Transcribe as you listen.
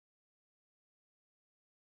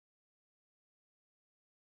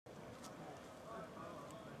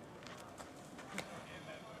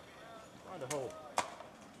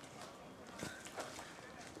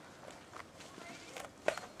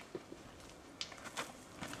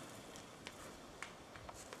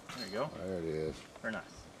you go. There it is. Very nice.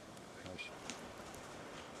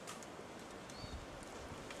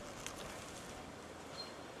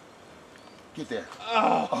 Get there.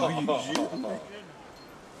 Oh, you shooting me?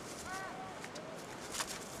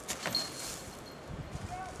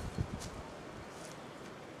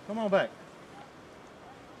 Come on back.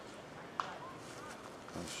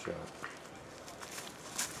 Nice shot.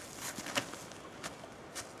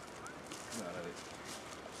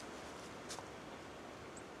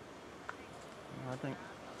 I think.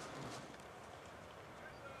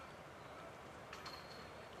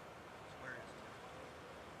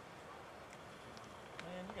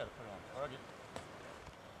 Man, you gotta put it on target.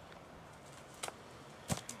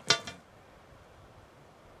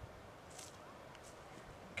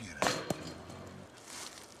 Get it.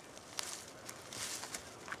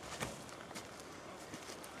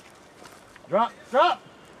 Drop, drop.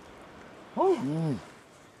 Woo.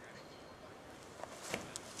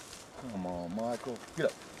 Come on, Michael. Get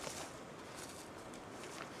up.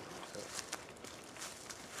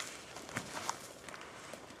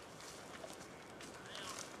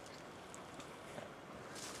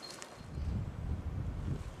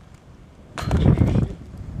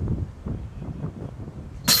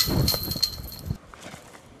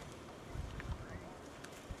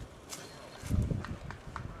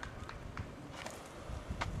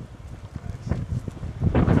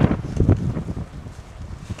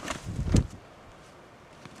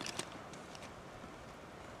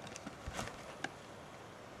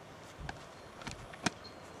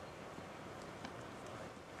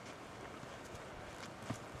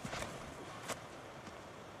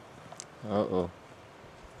 Uh-oh.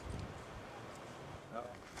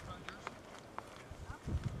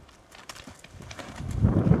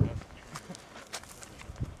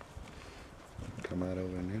 Come out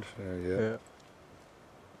over in this area. Yeah.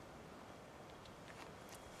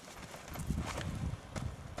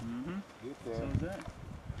 Get there. So is that.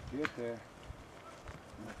 Get there.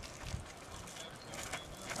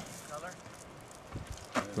 Color?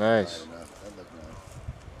 Nice. That looked nice.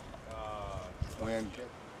 Wind.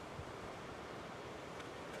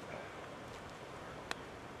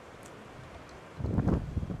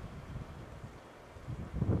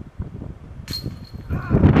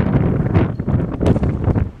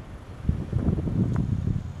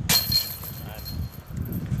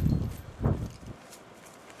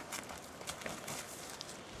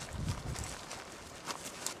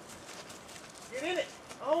 Get in it!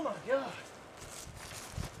 Oh my God!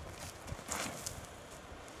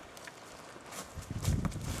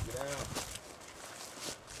 Get down.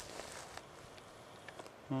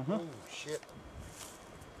 Mm-hmm. Oh, shit.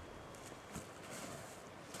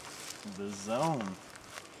 The zone.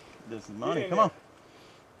 This is money. Come on.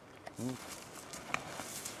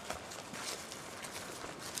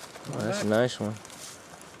 Oh, that's a nice one.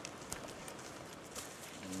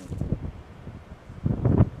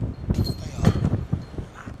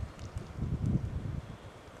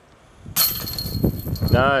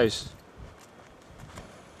 Nice.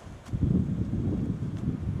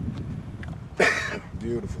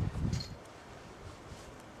 Beautiful.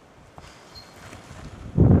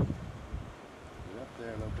 Get up there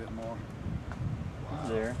a little bit more. It's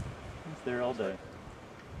there. It's there all day.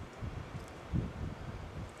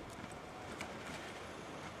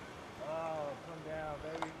 Oh, come down,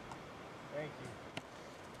 baby. Thank you.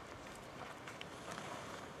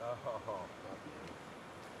 Oh,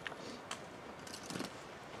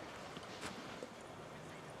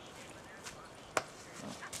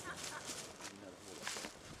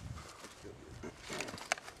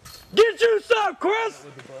 Get you some, Chris!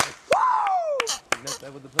 Woo! You missed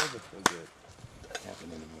that with the purpose. So good.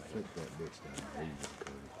 happened anyway. Flip that bitch down. There you go,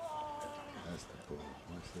 Cody. That's the bull.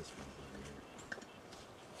 Watch this one over here.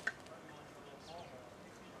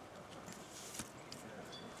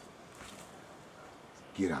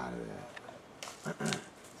 Get out of that.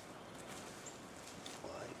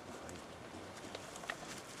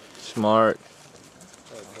 Smart.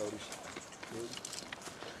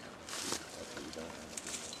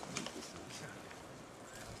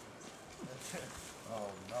 Oh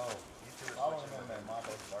no. Follow him in there,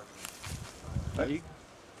 Mambo's barking. Are you?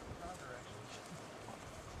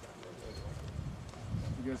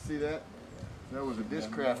 You gonna see that? That was a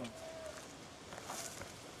discraft.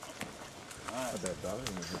 Nice. That dog in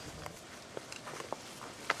here.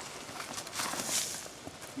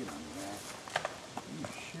 Get on that. You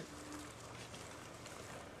shit.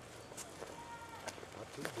 Not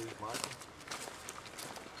too deep, Michael.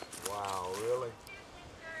 Wow, really?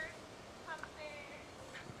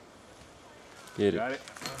 Get it. Got it?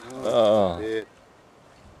 Oh. Did.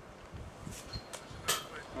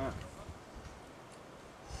 Huh.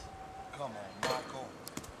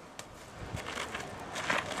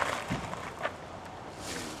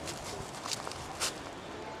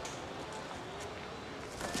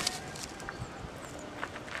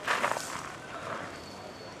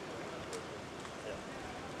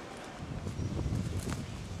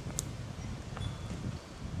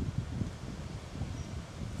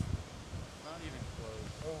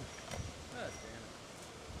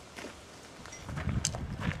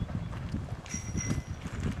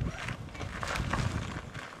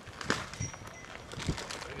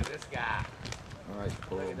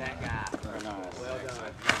 that guy. Very nice. Well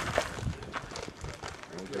done.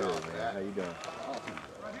 Good, man. How you doing?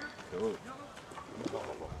 Cool.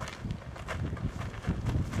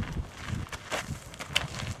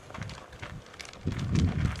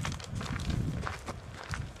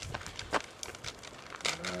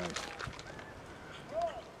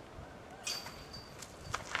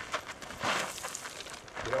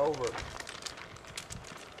 Get over.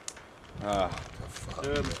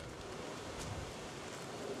 Good.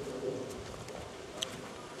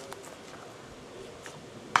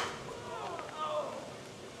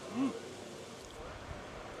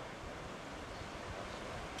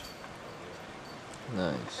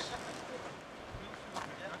 Nice.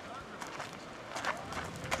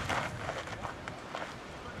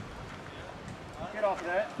 Get off of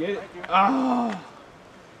that. Get it. Thank you. Ah.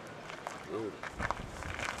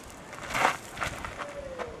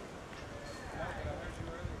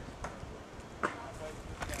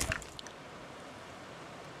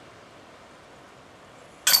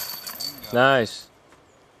 Nice.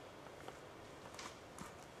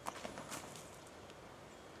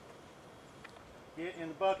 Get in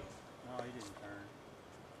the bucket. No, he didn't turn.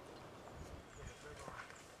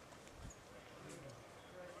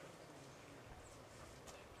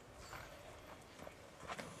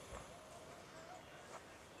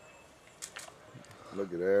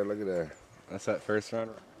 Look at there, look at there. That's that first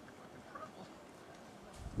round.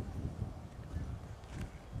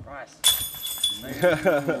 Rice.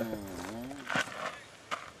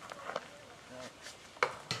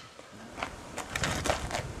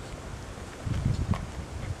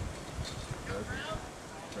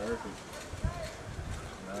 Perfect.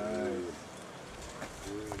 Nice.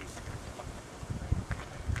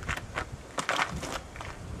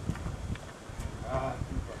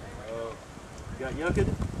 You got yucked?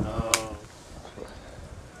 Oh.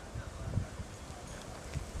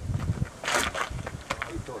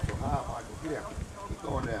 You throw it so high, Michael. Get down. Keep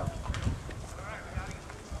going down.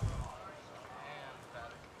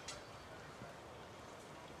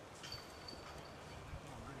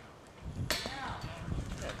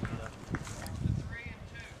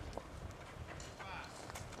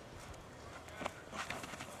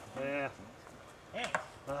 Yeah.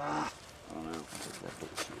 Ah. I don't know.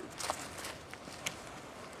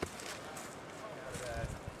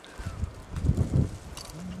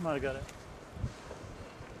 Might have got it.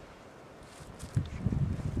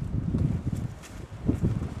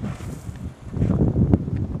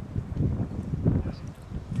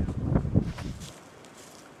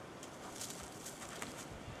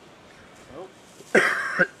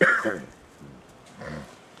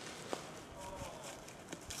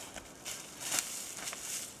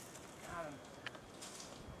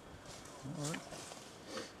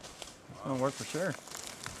 It's gonna work for sure.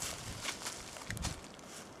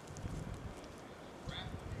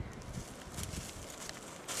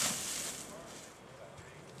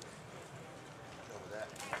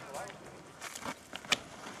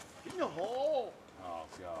 Get in the hole. Oh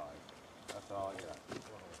God. That's all I got.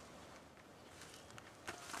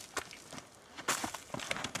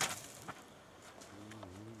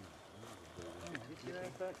 Get your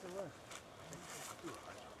ass back to left.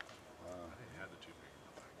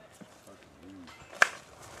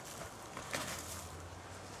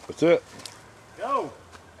 That's it. Go.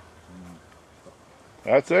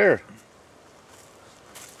 That's there.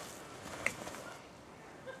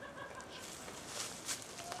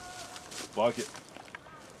 Bucket.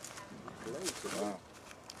 Wow.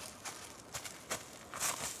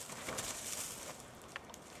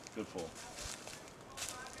 Good pull.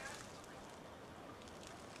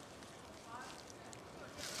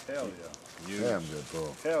 Hell yeah. Damn good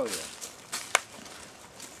pull. Hell yeah.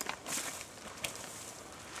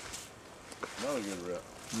 Another good rip.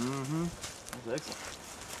 Mm-hmm. That's excellent.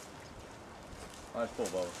 Nice pull,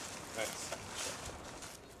 Bubba. Thanks.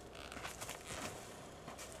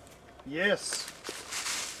 Yes.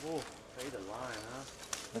 Oh, fade the line, huh?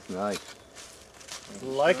 That's nice.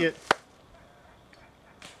 Like it.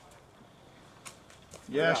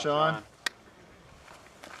 Yeah, Good job, Sean.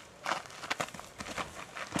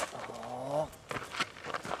 Oh.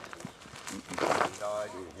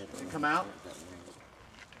 Did it come out?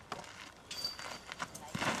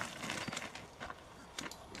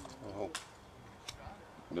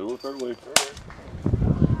 Do it early.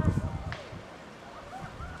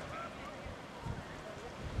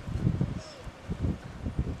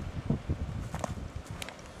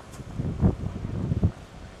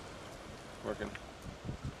 Working.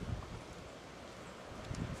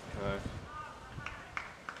 Nice.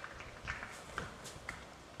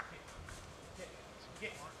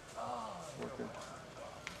 Working.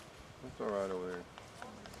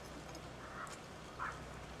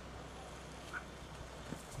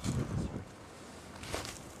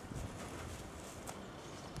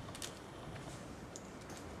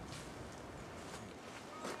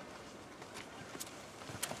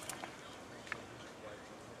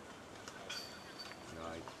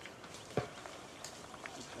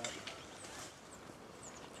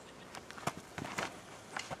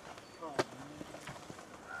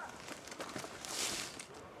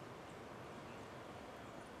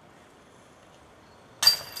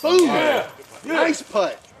 Boom! Yeah. Nice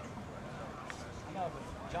putt.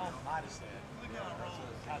 John might have said.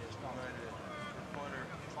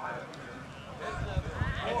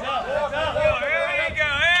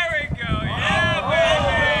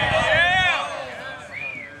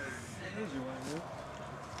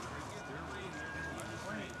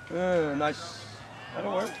 Nice.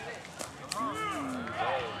 That'll work.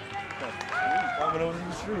 Climbing over the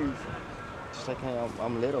trees. Just like hey,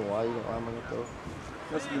 I'm little. Why am I gonna throw?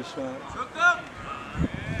 That's a good shot.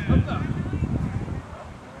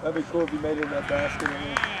 That'd be cool if you made it in that basket.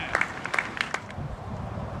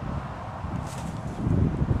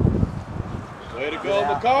 Way to go,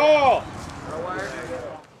 McCall!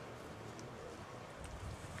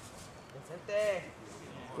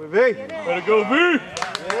 Way to go, V!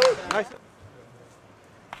 Nice.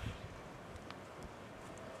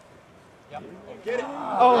 Get it.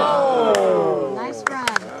 Oh! Nice run.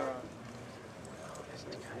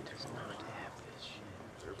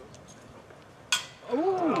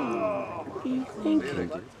 What do you think?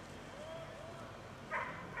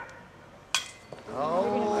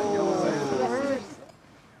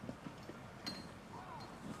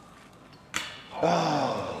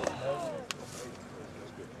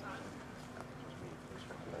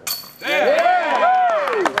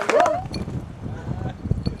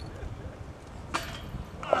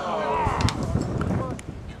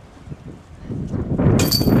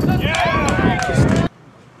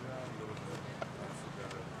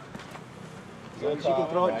 You can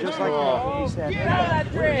throw it just like you said.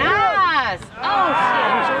 Nice. Oh,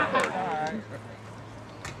 shit.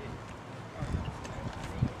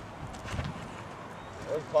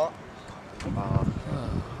 There's pop.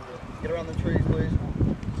 Get around the trees, please.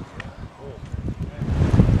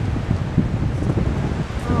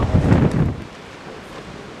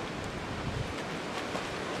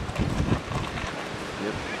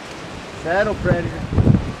 Yep. Saddle predator.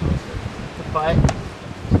 The fight.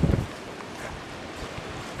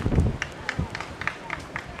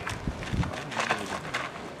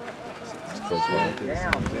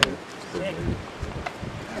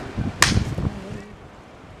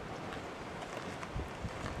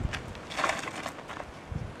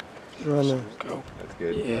 Runner. That's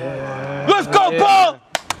good. Yeah. Let's go, Paul!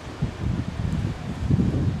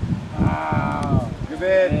 Good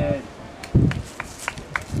bid.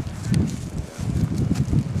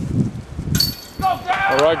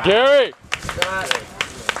 All right, Gary.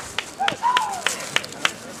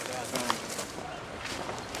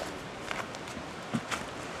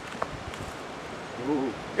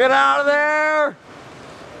 Get out of there!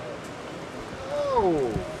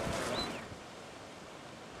 Oh.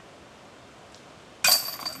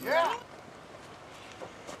 Yeah.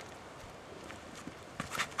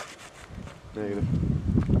 Negative.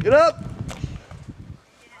 Get up.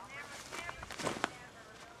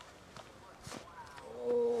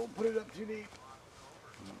 Oh, put it up too deep.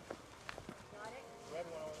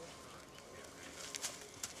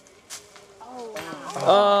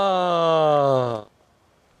 Oh.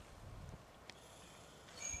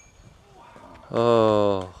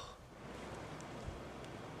 Oh.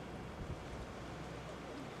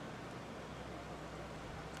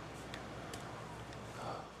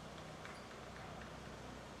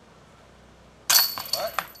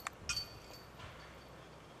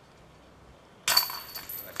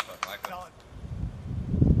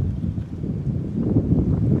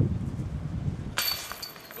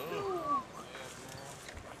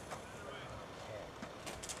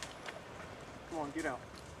 Come on, get out.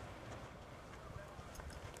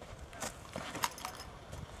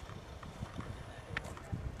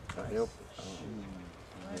 Yep.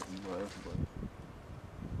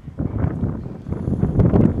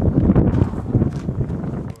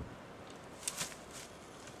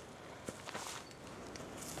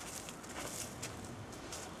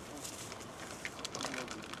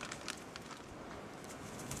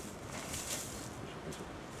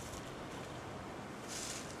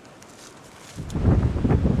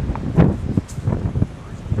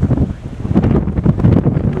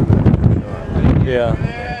 Yeah.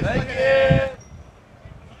 Thank you.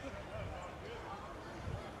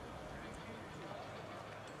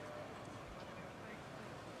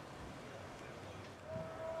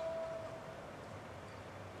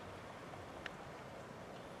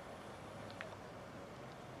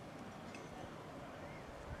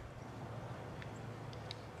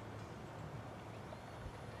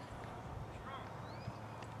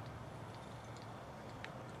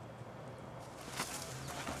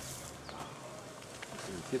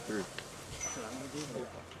 Get through.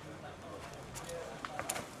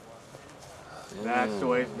 That's the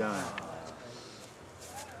way it's done.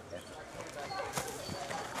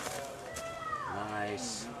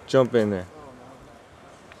 Jump in there.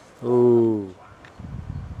 Ooh.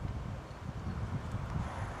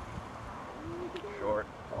 Short.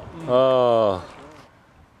 Oh.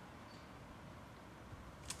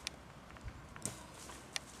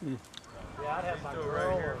 Yeah, I'd have my girl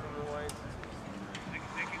right here from the way.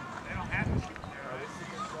 They don't have to shoot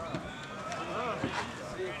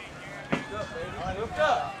there. Hooked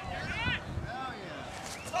up.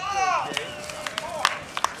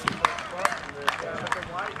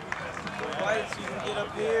 White, so you can get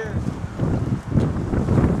up here.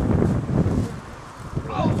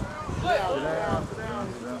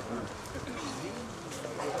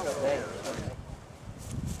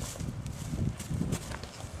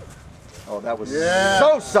 Oh, that was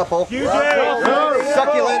so supple.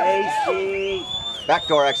 Succulent.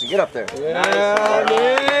 Backdoor action. Get up there.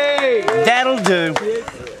 That'll do.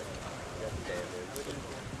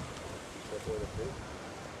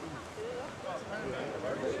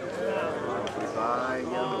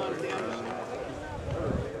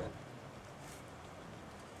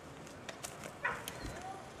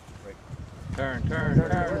 Turn.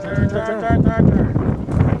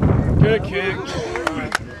 Good kick.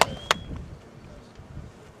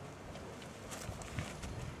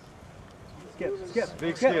 Skip.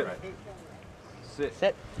 Big skip.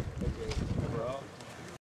 Sit.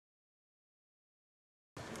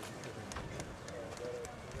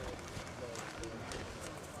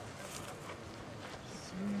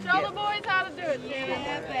 Show the boys how to do it,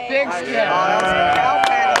 Shannon. Big skip.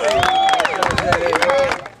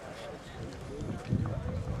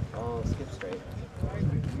 Oh, skip straight.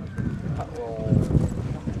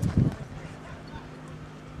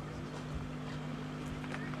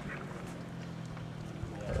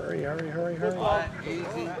 Hurry.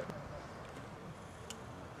 Easy.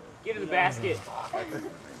 Get in the basket. I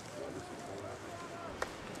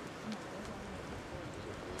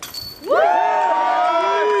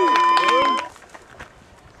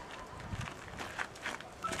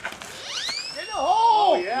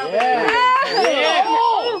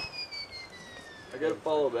gotta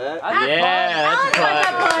follow that. Yeah, that's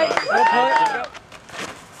a putt.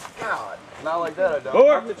 God, not like that. I don't.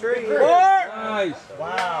 Four. The tree. Nice.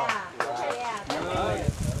 Wow.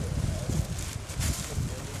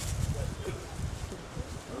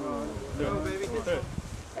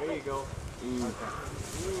 There you go.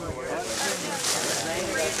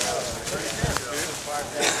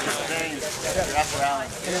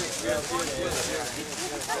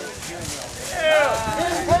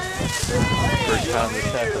 First time this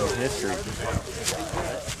happened in history.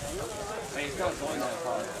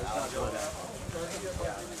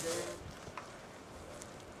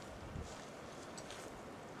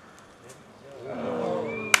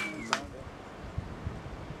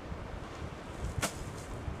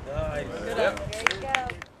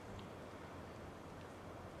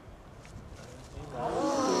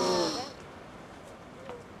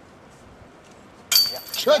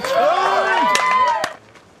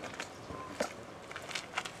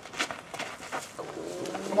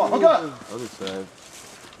 Come on, hook up. Other side.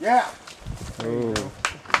 Yeah. Ooh.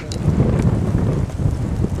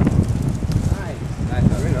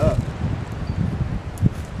 Bring it up.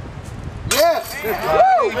 Yes. Good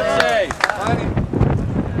save.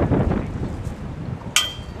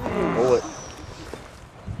 Pull it.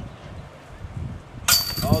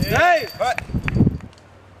 All day.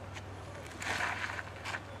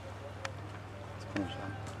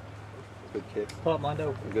 Good kick. Pull up,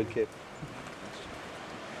 Mondo. Good kick.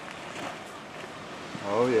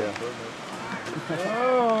 Oh yeah.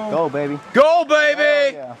 Go, baby. Go,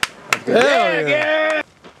 baby! Yeah. Hell yeah!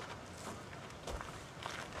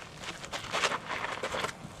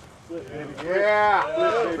 Yeah.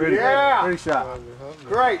 Pretty shot.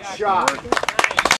 Great shot.